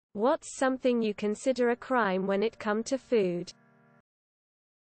What's something you consider a crime when it comes to food?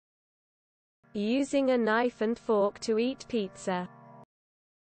 Using a knife and fork to eat pizza.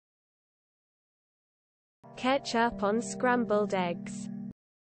 Ketchup on scrambled eggs.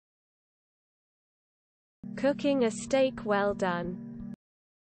 Cooking a steak well done.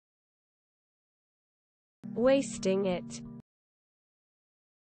 Wasting it.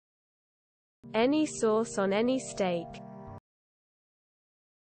 Any sauce on any steak.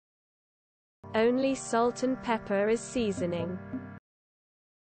 Only salt and pepper as seasoning.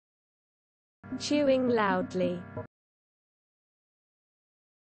 Chewing loudly.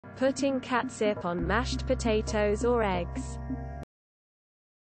 Putting catsup on mashed potatoes or eggs.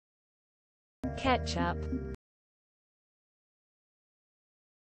 Ketchup.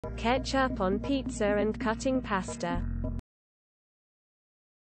 Ketchup on pizza and cutting pasta.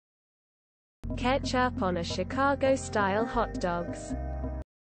 Ketchup on a Chicago-style hot dogs.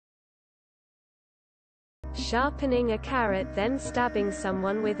 Sharpening a carrot then stabbing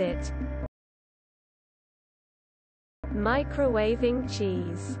someone with it. Microwaving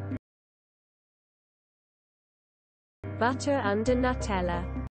cheese. Butter under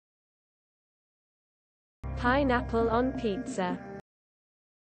Nutella. Pineapple on pizza.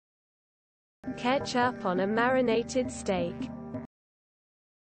 Ketchup on a marinated steak.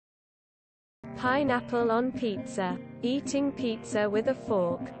 Pineapple on pizza. Eating pizza with a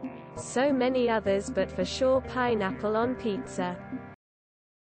fork. So many others, but for sure pineapple on pizza.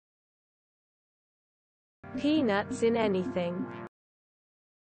 Peanuts in anything.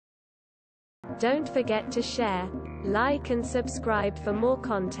 Don't forget to share, like and subscribe for more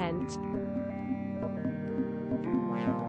content.